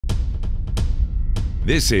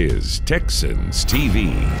This is Texans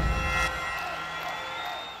TV.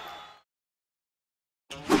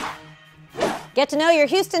 Get to know your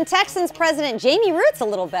Houston Texans President Jamey Rootes a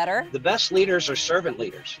little better. The best leaders are servant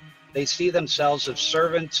leaders. They see themselves as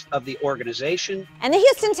servants of the organization. And the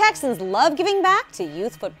Houston Texans love giving back to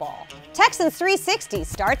youth football. Texans 360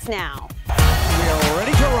 starts now. We are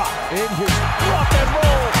ready to rock in Houston. Rock and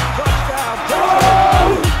roll. Touchdown.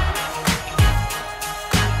 Texans.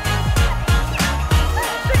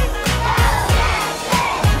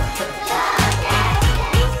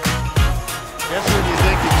 Guess when you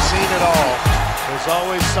think you've seen it all, there's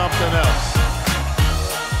always something else.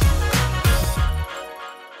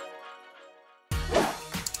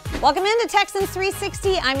 Welcome into Texans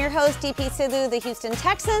 360. I'm your host, Deepi Sidhu. The Houston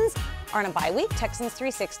Texans are on a bye week. Texans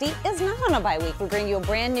 360 is not on a bye week. We bring you a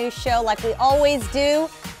brand new show like we always do.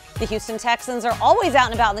 The Houston Texans are always out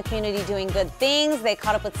and about in the community doing good things. They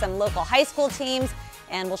caught up with some local high school teams,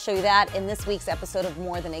 and we'll show you that in this week's episode of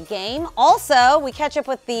More Than a Game. Also, we catch up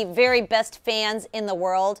with the very best fans in the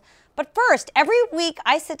world. But first, every week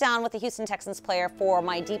I sit down with a Houston Texans player for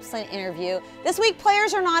my Deep Slant interview. This week,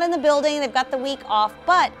 players are not in the building. They've got the week off,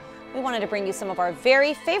 but we wanted to bring you some of our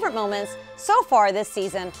very favorite moments so far this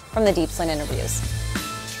season from the Deep Slant interviews.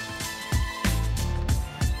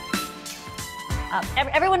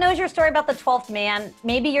 Everyone knows your story about the 12th man.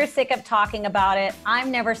 Maybe you're sick of talking about it.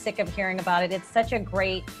 I'm never sick of hearing about it. It's such a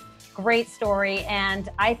great story. And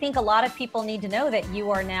I think a lot of people need to know that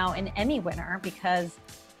you are now an Emmy winner because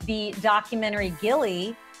the documentary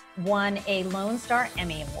Gilly won a Lone Star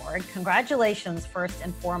Emmy Award. Congratulations, first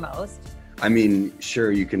and foremost. I mean,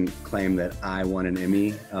 sure, you can claim that I won an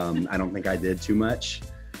Emmy. I don't think I did too much.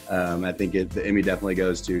 I think the Emmy definitely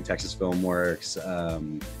goes to Texas Film Works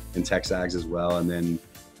and Texags as well. And then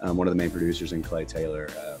one of the main producers in Clay Taylor,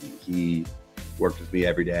 he worked with me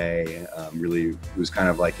every day. Really, it was kind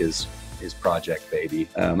of like his project baby.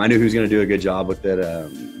 I knew he was going to do a good job with it.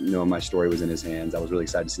 My story was in his hands. I was really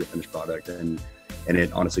excited to see the finished product, and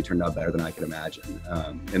it honestly turned out better than I could imagine.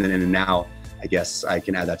 And now, I guess I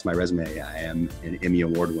can add that to my resume. I am an Emmy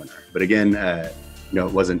Award winner. But again,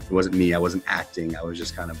 it wasn't me. I wasn't acting. I was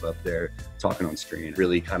just kind of up there talking on screen.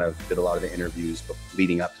 Really kind of did a lot of the interviews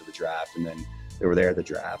leading up to the draft, and then they were there at the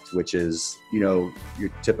draft, which is, your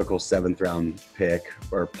typical 7th round pick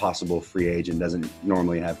or possible free agent doesn't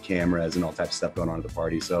normally have cameras and all types of stuff going on at the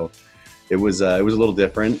party. So it was a little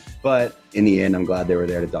different, but in the end, I'm glad they were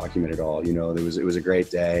there to document it all. It was a great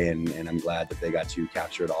day, and I'm glad that they got to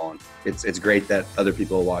capture it all. And it's great that other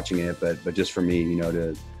people are watching it, but just for me,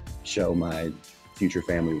 to show my future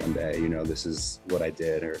family one day, this is what I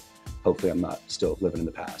did, or hopefully I'm not still living in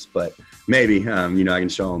the past, but maybe, I can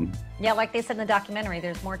show them. Yeah, like they said in the documentary,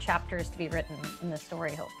 there's more chapters to be written in the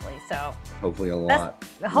story, hopefully. So hopefully a lot.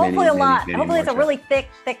 Hopefully a lot. Many hopefully it's a really thick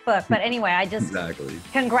book. But anyway, exactly.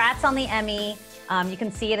 Congrats on the Emmy. You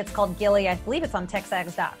can see it. It's called Gilly. I believe it's on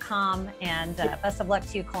Texags.com. And best of luck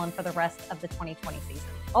to you, Colin, for the rest of the 2020 season.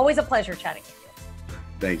 Always a pleasure chatting with you.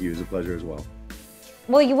 Thank you. It was a pleasure as well.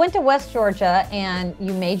 Well, you went to West Georgia and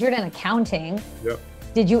you majored in accounting. Yep.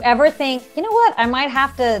 Did you ever think, you know what, I might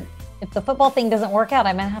have to, if the football thing doesn't work out,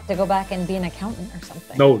 I might have to go back and be an accountant or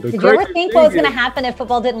something? No. Did you ever think what was going to happen if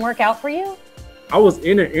football didn't work out for you? I was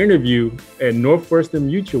in an interview at Northwestern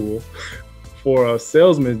Mutual for a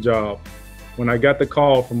salesman job when I got the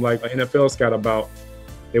call from like an NFL scout about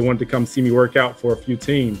they wanted to come see me work out for a few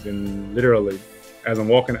teams. And literally, as I'm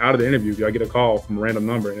walking out of the interview, I get a call from a random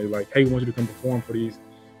number, and they're like, hey, we want you to come perform for these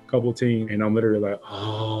couple teams. And I'm literally like,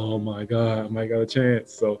 oh my God, I might got a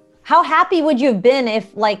chance. So how happy would you have been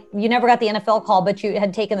if you never got the NFL call, but you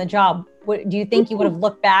had taken the job? Do you think you would have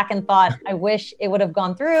looked back and thought, I wish it would have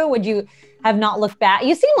gone through? Would you have not looked back?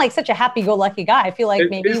 You seem like such a happy-go-lucky guy. I feel like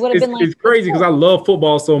maybe you would have been like, it's crazy because I love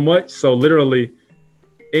football so much. So literally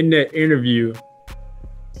in that interview,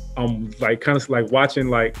 I'm like kind of like watching,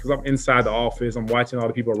 like, because I'm inside the office, I'm watching all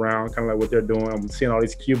the people around, kind of like what they're doing. I'm seeing all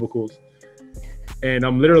these cubicles. And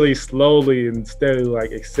I'm literally slowly and steadily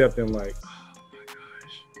like accepting, like, oh my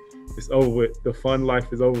gosh, it's over with. The fun life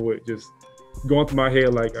is over with. Just going through my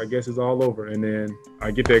head, like, I guess it's all over. And then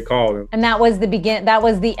I get that call. And that was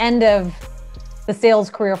the end of the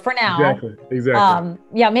sales career for now. Exactly.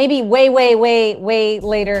 Yeah, maybe way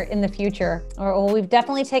later in the future. Well, we've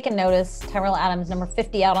definitely taken notice. Tyrell Adams, number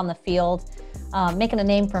 50 out on the field, making a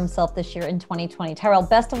name for himself this year in 2020. Tyrell,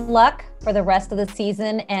 best of luck for the rest of the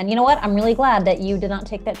season. And you know what? I'm really glad that you did not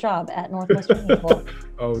take that job at Northwestern Mutual.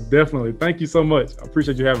 Oh, definitely. Thank you so much. I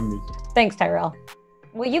appreciate you having me. Thanks, Tyrell.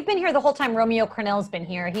 Well, you've been here the whole time Romeo Crennel's been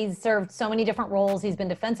here. He's served so many different roles. He's been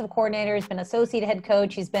defensive coordinator, he's been associate head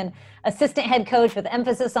coach, he's been assistant head coach with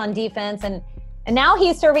emphasis on defense. And And now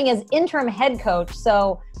he's serving as interim head coach.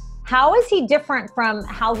 So how is he different from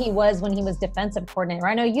how he was when he was defensive coordinator?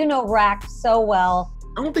 I know you know Rack so well.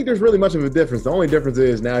 I don't think there's really much of a difference. The only difference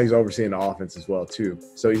is now he's overseeing the offense as well, too.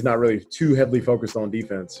 So he's not really too heavily focused on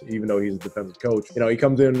defense, even though he's a defensive coach. You know, he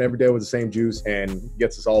comes in every day with the same juice and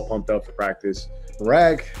gets us all pumped up for practice.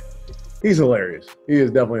 Rack, he's hilarious. He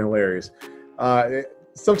is definitely hilarious.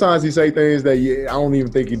 Sometimes he say things that I don't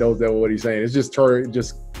even think he knows that what he's saying. It's just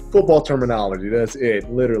football terminology. That's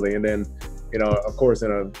it, literally. And then, you know, of course,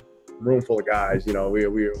 in a room full of guys, you know,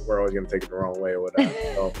 we're always going to take it the wrong way or whatever.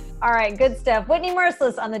 So. All right, good stuff. Whitney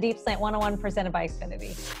Merciless on the Deep Slant 101 presented by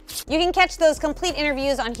Xfinity. You can catch those complete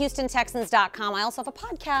interviews on HoustonTexans.com. I also have a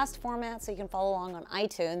podcast format so you can follow along on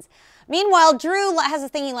iTunes. Meanwhile, Drew has a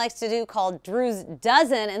thing he likes to do called Drew's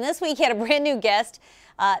Dozen, and this week he had a brand new guest.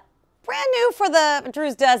 Brand new for the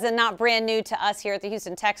Drew's Dozen, not brand new to us here at the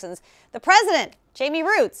Houston Texans. The president, Jamey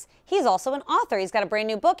Rootes. He's also an author. He's got a brand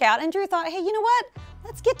new book out, and Drew thought, hey, you know what?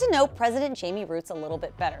 Let's get to know President Jamey Rootes a little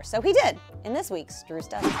bit better. So he did in this week's Drew's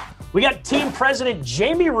Dozen. We got Team President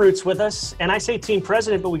Jamey Rootes with us, and I say Team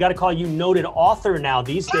President, but we got to call you noted author now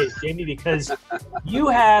these days, Jamey, because you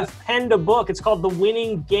have penned a book. It's called The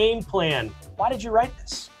Winning Game Plan. Why did you write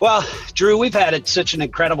this? Well, Drew, we've had such an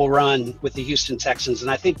incredible run with the Houston Texans, and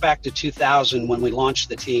I think back to 2000 when we launched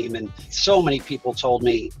the team, and so many people told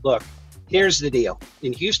me, look, here's the deal.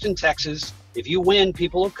 In Houston, Texas, if you win,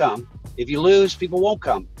 people will come. If you lose, people won't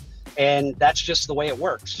come. And that's just the way it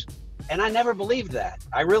works. And I never believed that.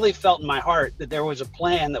 I really felt in my heart that there was a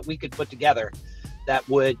plan that we could put together that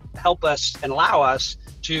would help us and allow us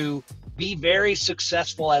to be very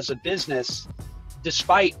successful as a business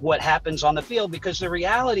despite what happens on the field, because the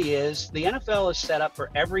reality is the NFL is set up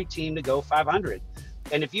for every team to go 500.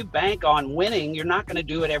 And if you bank on winning, you're not going to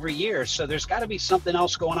do it every year. So there's got to be something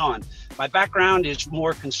else going on. My background is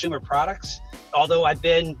more consumer products, although I've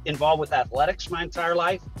been involved with athletics my entire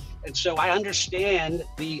life. And so I understand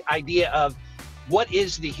the idea of what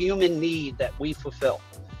is the human need that we fulfill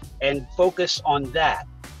and focus on that.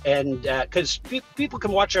 And because people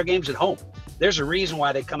can watch our games at home. There's a reason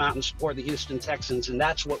why they come out and support the Houston Texans, and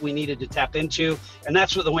that's what we needed to tap into, and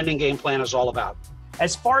that's what the winning game plan is all about.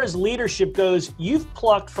 As far as leadership goes, you've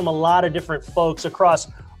plucked from a lot of different folks across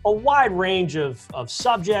a wide range of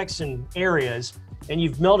subjects and areas, and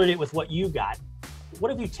you've melded it with what you got.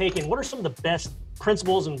 What have you taken? What are some of the best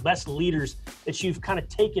principles and best leaders that you've kind of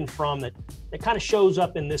taken from that kind of shows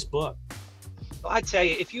up in this book? Well, I tell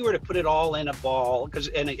you, if you were to put it all in a ball,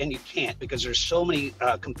 and you can't, because there's so many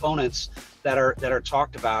components that are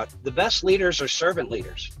talked about. The best leaders are servant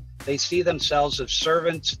leaders. They see themselves as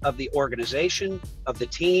servants of the organization, of the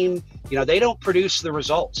team. You know, they don't produce the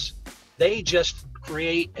results. They just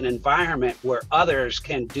create an environment where others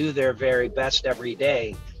can do their very best every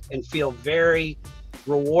day and feel very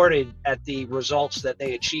rewarded at the results that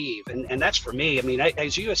they achieve. And that's for me. I mean,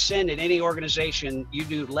 as you ascend in any organization, you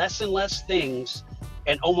do less and less things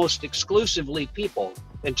and almost exclusively people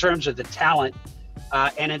in terms of the talent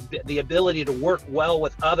and the ability to work well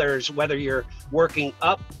with others, whether you're working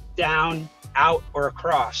up, down, out, or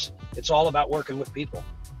across. It's all about working with people.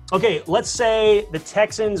 Okay, let's say the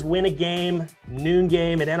Texans win a game, noon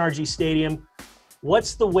game at NRG Stadium.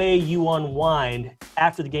 What's the way you unwind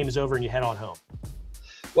after the game is over and you head on home?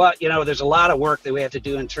 Well, you know, there's a lot of work that we have to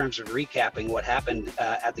do in terms of recapping what happened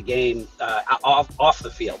at the game off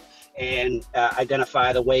the field and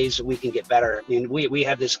identify the ways that we can get better. I mean, we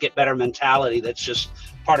have this get better mentality that's just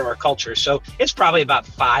part of our culture. So it's probably about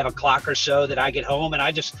 5 o'clock or so that I get home, and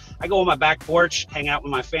I go on my back porch, hang out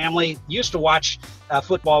with my family. Used to watch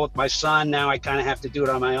football with my son. Now I kind of have to do it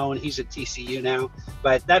on my own. He's at TCU now,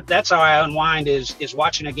 but that's how I unwind is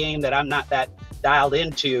watching a game that I'm not that dialed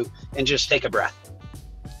into and just take a breath.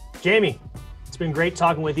 Jamey, it's been great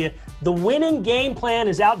talking with you. The Winning Game Plan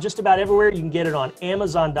is out just about everywhere. You can get it on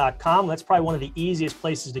Amazon.com. That's probably one of the easiest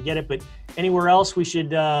places to get it, but anywhere else we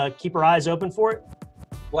should keep our eyes open for it?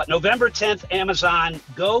 Well, November 10th, Amazon.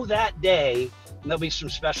 Go that day, and there'll be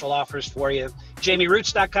some special offers for you.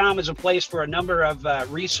 JameyRootes.com is a place for a number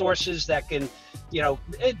of resources that can, you know,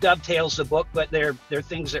 it dovetails the book, but they're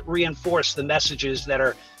things that reinforce the messages that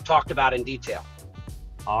are talked about in detail.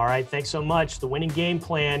 All right, thanks so much. The Winning Game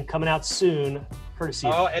Plan coming out soon, courtesy.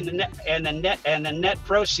 Oh, and the net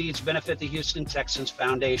proceeds benefit the Houston Texans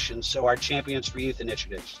Foundation, so our Champions for Youth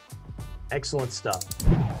initiatives. Excellent stuff.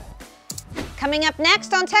 Coming up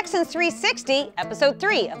next on Texans 360, Episode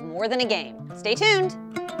 3 of More Than a Game. Stay tuned.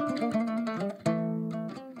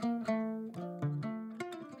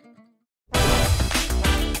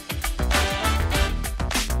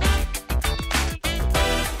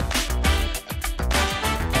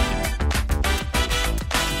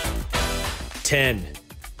 10.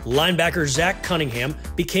 Linebacker Zach Cunningham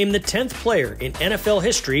became the 10th player in NFL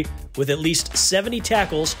history with at least 70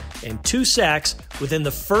 tackles and 2 sacks within the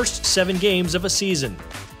first 7 games of a season.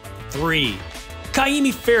 3.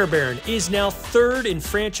 Kaimi Fairbairn is now 3rd in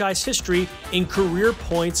franchise history in career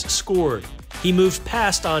points scored. He moves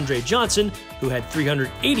past Andre Johnson, who had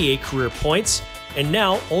 388 career points, and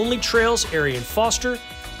now only trails Arian Foster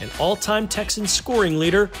and all-time Texans scoring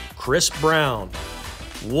leader Chris Brown.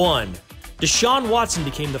 1. Deshaun Watson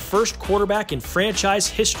became the first quarterback in franchise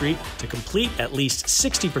history to complete at least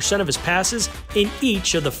 60% of his passes in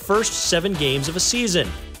each of the first 7 games of a season.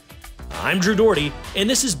 I'm Drew Dougherty, and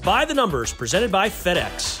this is By the Numbers, presented by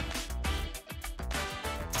FedEx.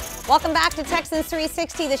 Welcome back to Texans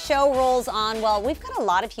 360. The show rolls on. Well, we've got a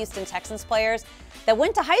lot of Houston Texans players that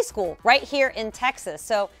went to high school right here in Texas.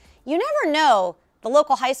 So you never know, the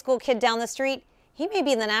local high school kid down the street, he may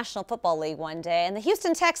be in the National Football League one day, and the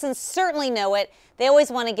Houston Texans certainly know it. They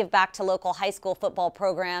always want to give back to local high school football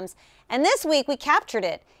programs, and this week we captured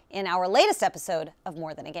it in our latest episode of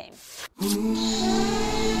More Than a Game.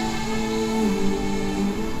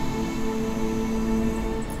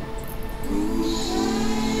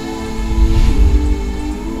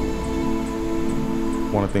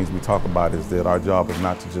 One of the things we talk about is that our job is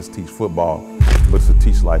not to just teach football, but to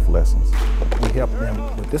teach life lessons. We help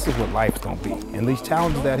them with this is what life's gonna be. And these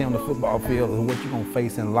challenges out here on the football field is what you're gonna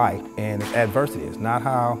face in life. And it's adversity. It's not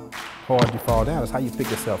how hard you fall down, it's how you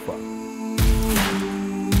pick yourself up.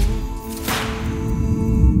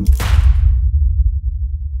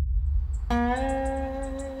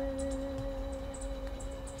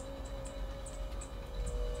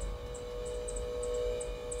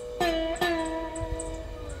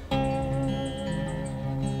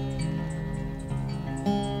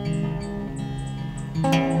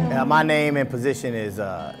 My name and position is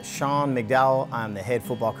Sean McDowell. I'm the head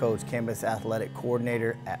football coach, campus athletic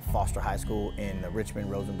coordinator at Foster High School in the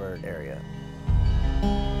Richmond-Rosenberg area.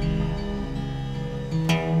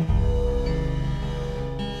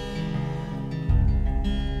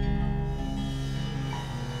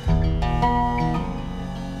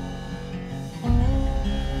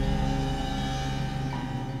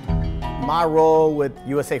 My role with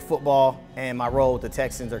USA Football and my role with the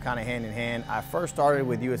Texans are kind of hand in hand. I first started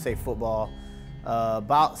with USA Football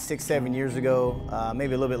about 6-7 years ago,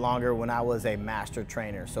 maybe a little bit longer, when I was a master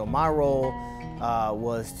trainer. So my role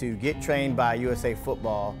was to get trained by USA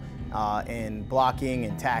Football in blocking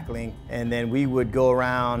and tackling, and then we would go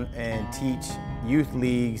around and teach youth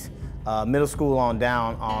leagues, middle school on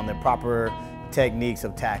down, on the proper techniques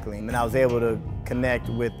of tackling. And I was able to connect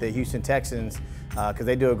with the Houston Texans because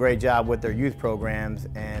they do a great job with their youth programs,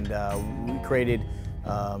 and we created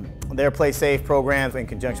their Play Safe programs in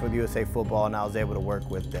conjunction with USA Football, and I was able to work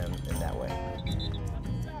with them in that way.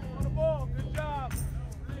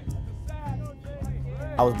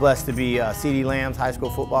 I was blessed to be C.D. Lamb's high school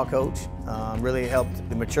football coach. Really helped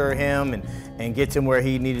to mature him and get him where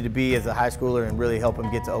he needed to be as a high schooler, and really help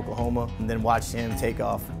him get to Oklahoma. And then watch him take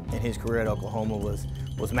off in his career at Oklahoma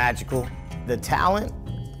was magical. The talent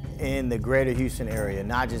in the greater Houston area,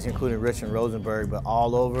 not just including Richmond-Rosenberg, but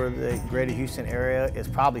all over the greater Houston area, is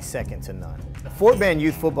probably second to none. The Fort Bend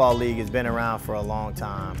Youth Football League has been around for a long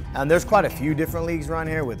time. And there's quite a few different leagues around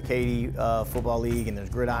here, with Katy Football League, and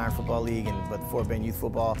there's Gridiron Football League, but the Fort Bend Youth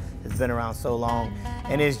Football has been around so long.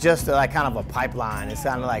 And it's just like kind of a pipeline. It's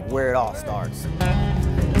kind of like where it all starts.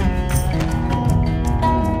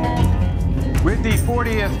 With the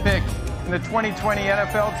 40th pick in the 2020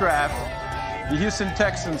 NFL Draft, the Houston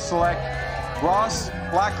Texans select Ross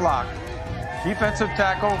Blacklock, defensive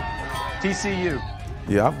tackle, TCU.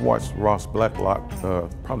 Yeah, I've watched Ross Blacklock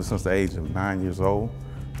probably since the age of 9 years old.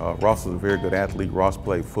 Ross is a very good athlete. Ross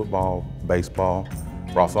played football, baseball.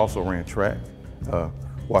 Ross also ran track.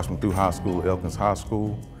 Watched him through high school at Elkins High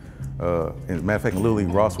School. As a matter of fact, in Little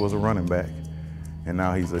League, Ross was a running back, and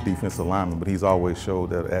now he's a defensive lineman, but he's always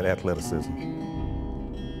showed that athleticism.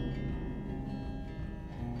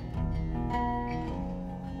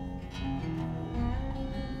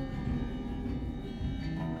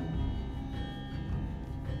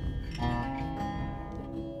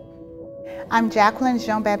 I'm Jacqueline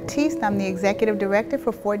Jean-Baptiste. I'm the Executive Director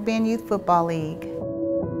for Fort Bend Youth Football League.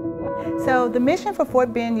 So the mission for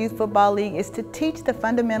Fort Bend Youth Football League is to teach the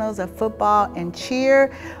fundamentals of football and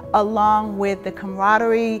cheer, along with the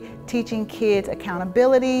camaraderie, teaching kids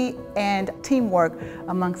accountability and teamwork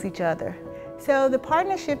amongst each other. So the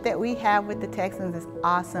partnership that we have with the Texans is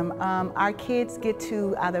awesome. Our kids get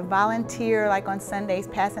to either volunteer, like on Sundays,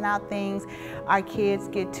 passing out things. Our kids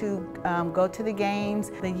get to go to the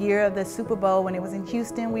games. The year of the Super Bowl, when it was in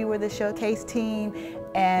Houston, we were the showcase team,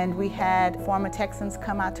 and we had former Texans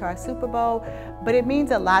come out to our Super Bowl. But it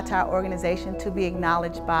means a lot to our organization to be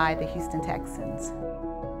acknowledged by the Houston Texans.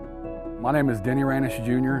 My name is Denny Ranish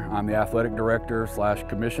Jr. I'm the athletic director /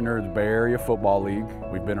 commissioner of the Bay Area Football League.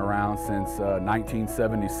 We've been around since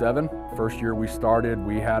 1977. First year we started,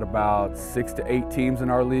 we had about 6 to 8 teams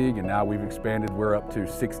in our league, and now we've expanded. We're up to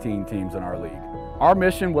 16 teams in our league. Our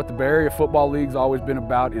mission, what the Bay Area Football League's always been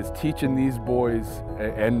about, is teaching these boys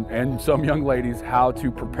and some young ladies how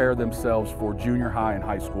to prepare themselves for junior high and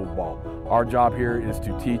high school ball. Our job here is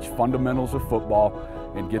to teach fundamentals of football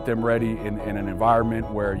and get them ready in an environment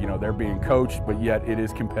where, you know, they're being coached, but yet it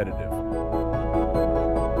is competitive.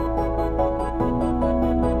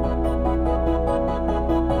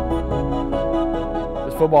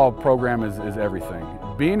 This football program is everything.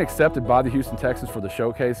 Being accepted by the Houston Texans for the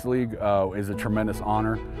Showcase League is a tremendous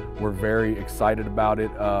honor. We're very excited about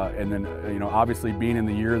it, and then, you know, obviously being in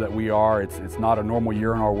the year that we are, it's not a normal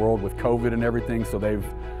year in our world with COVID and everything, so they've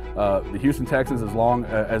the Houston Texans, as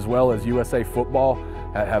well as USA Football,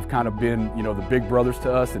 have kind of been, you know, the big brothers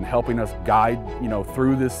to us and helping us guide, you know,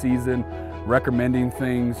 through this season, recommending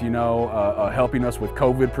things, you know, helping us with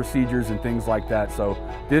COVID procedures and things like that. So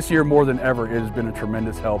this year more than ever, it has been a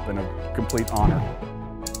tremendous help and a complete honor.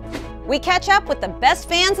 We catch up with the best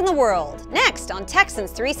fans in the world next on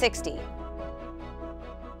Texans 360.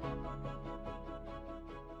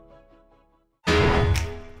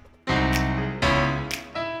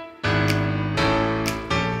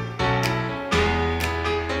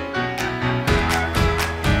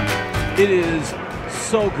 It is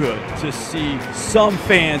so good to see some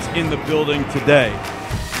fans in the building today.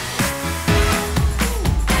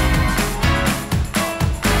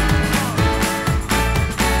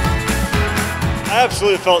 I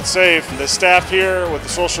absolutely felt safe. The staff here with the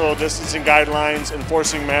social distancing guidelines,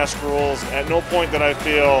 enforcing mask rules, at no point did I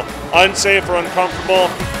feel unsafe or uncomfortable.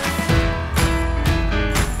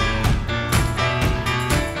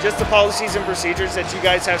 Just the policies and procedures that you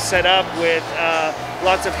guys have set up with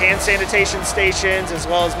lots of hand sanitation stations, as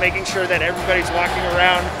well as making sure that everybody's walking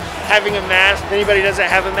around having a mask. If anybody doesn't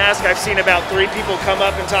have a mask, I've seen about 3 people come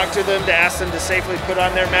up and talk to them to ask them to safely put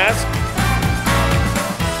on their mask.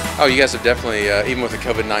 Oh, you guys have definitely, even with the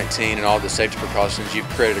COVID-19 and all the safety precautions, you've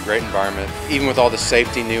created a great environment. Even with all the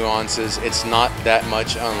safety nuances, it's not that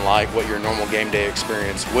much unlike what your normal game day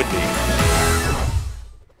experience would be.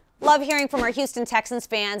 Love hearing from our Houston Texans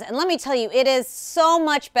fans, and let me tell you, it is so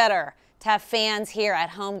much better to have fans here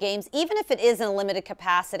at home games, even if it is in a limited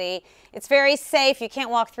capacity. It's very safe. You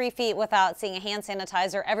can't walk 3 feet without seeing a hand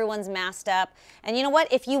sanitizer. Everyone's masked up. And you know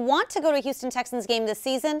what? If you want to go to a Houston Texans game this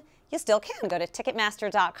season, you still can. Go to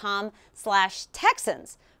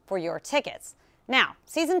Ticketmaster.com/Texans for your tickets. Now,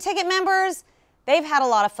 season ticket members, they've had a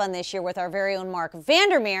lot of fun this year with our very own Mark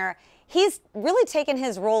Vandermeer. He's really taken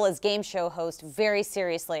his role as game show host very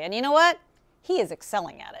seriously. And you know what? He is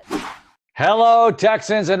excelling at it. Hello,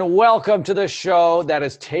 Texans, and welcome to the show that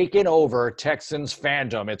has taken over Texans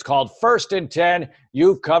fandom. It's called First and 10.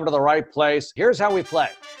 You've come to the right place. Here's how we play.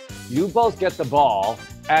 You both get the ball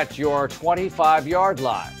at your 25-yard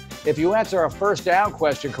line. If you answer a first down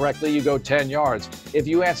question correctly, you go 10 yards. If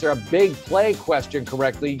you answer a big play question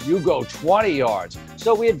correctly, you go 20 yards.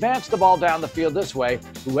 So we advance the ball down the field this way.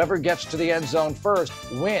 Whoever gets to the end zone first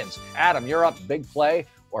wins. Adam, you're up. Big play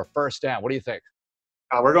or first down? What do you think?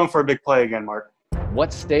 We're going for a big play again, Mark.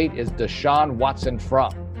 What state is Deshaun Watson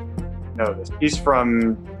from? No, he's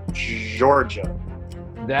from Georgia.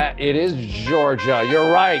 It is Georgia.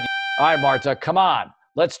 You're right. All right, Marta, come on.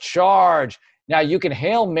 Let's charge. Now, you can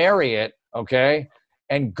Hail Mary it, okay,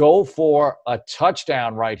 and go for a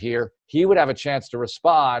touchdown right here. He would have a chance to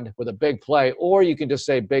respond with a big play, or you can just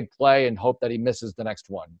say big play and hope that he misses the next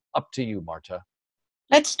one. Up to you, Marta.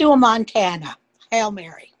 Let's do a Montana. Hail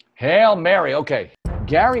Mary. Hail Mary. Okay.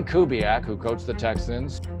 Gary Kubiak, who coached the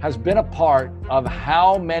Texans, has been a part of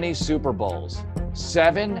how many Super Bowls?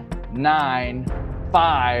 7, 9,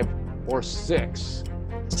 5, or 6?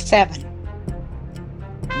 7.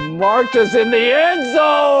 Marta's in the end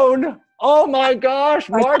zone. Oh my gosh,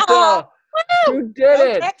 Marta. You did Go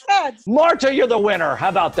it. Texans. Marta, you're the winner. How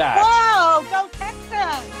about that? Whoa, go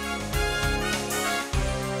Texans.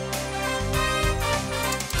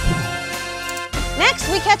 Next,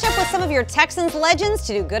 we catch up with some of your Texans legends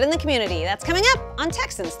to do good in the community. That's coming up on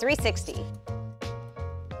Texans 360.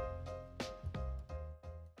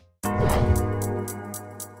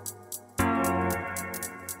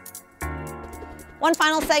 One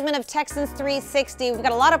final segment of Texans 360. We've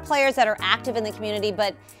got a lot of players that are active in the community,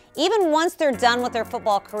 but even once they're done with their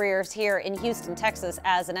football careers here in Houston, Texas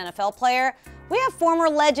as an NFL player, we have former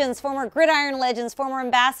legends, former gridiron legends, former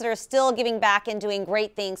ambassadors still giving back and doing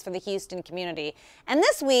great things for the Houston community. And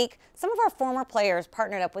this week, some of our former players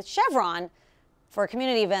partnered up with Chevron for a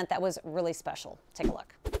community event that was really special. Take a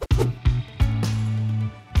look.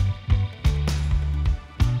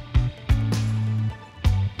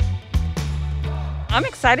 I'm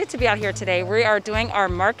excited to be out here today. We are doing our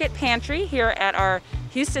market pantry here at our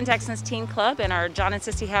Houston Texans Teen Club and our John and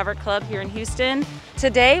Sissy Havert Club here in Houston.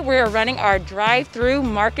 Today we are running our drive-through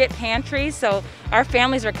market pantry. So our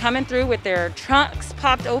families are coming through with their trunks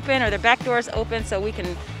popped open or their back doors open so we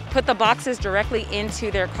can put the boxes directly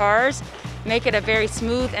into their cars, make it a very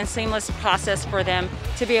smooth and seamless process for them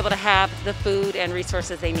to be able to have the food and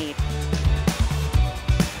resources they need.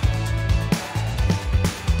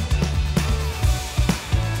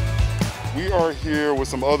 We are here with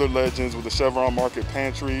some other legends with the Chevron Market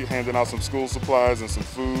Pantry, handing out some school supplies and some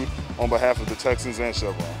food on behalf of the Texans and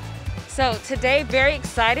Chevron. So today, very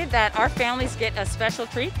excited that our families get a special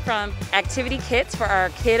treat from activity kits for our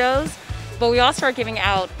kiddos, but we also are giving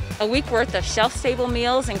out a week worth of shelf-stable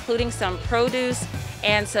meals, including some produce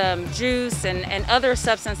and some juice and other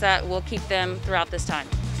substance that will keep them throughout this time.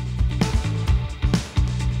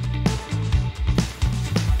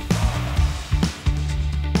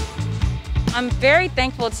 I'm very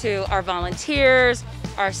thankful to our volunteers,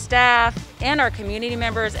 our staff, and our community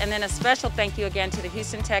members, and then a special thank you again to the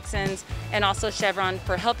Houston Texans and also Chevron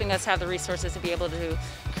for helping us have the resources to be able to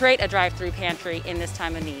create a drive-through pantry in this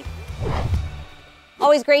time of need.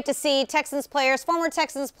 Always great to see Texans players, former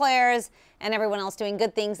Texans players, and everyone else doing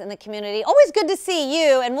good things in the community. Always good to see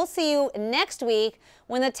you, and we'll see you next week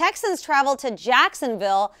when the Texans travel to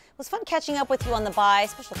Jacksonville. It was fun catching up with you on the bye.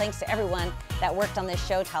 Special thanks to everyone that worked on this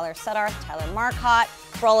show. Tyler Suddarth, Tyler Marcotte.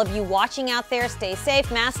 For all of you watching out there, stay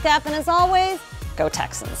safe, mask up, and as always, go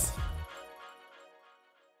Texans.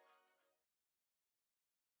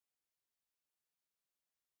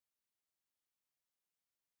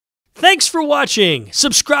 Thanks for watching.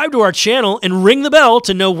 Subscribe to our channel and ring the bell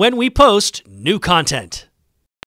to know when we post new content.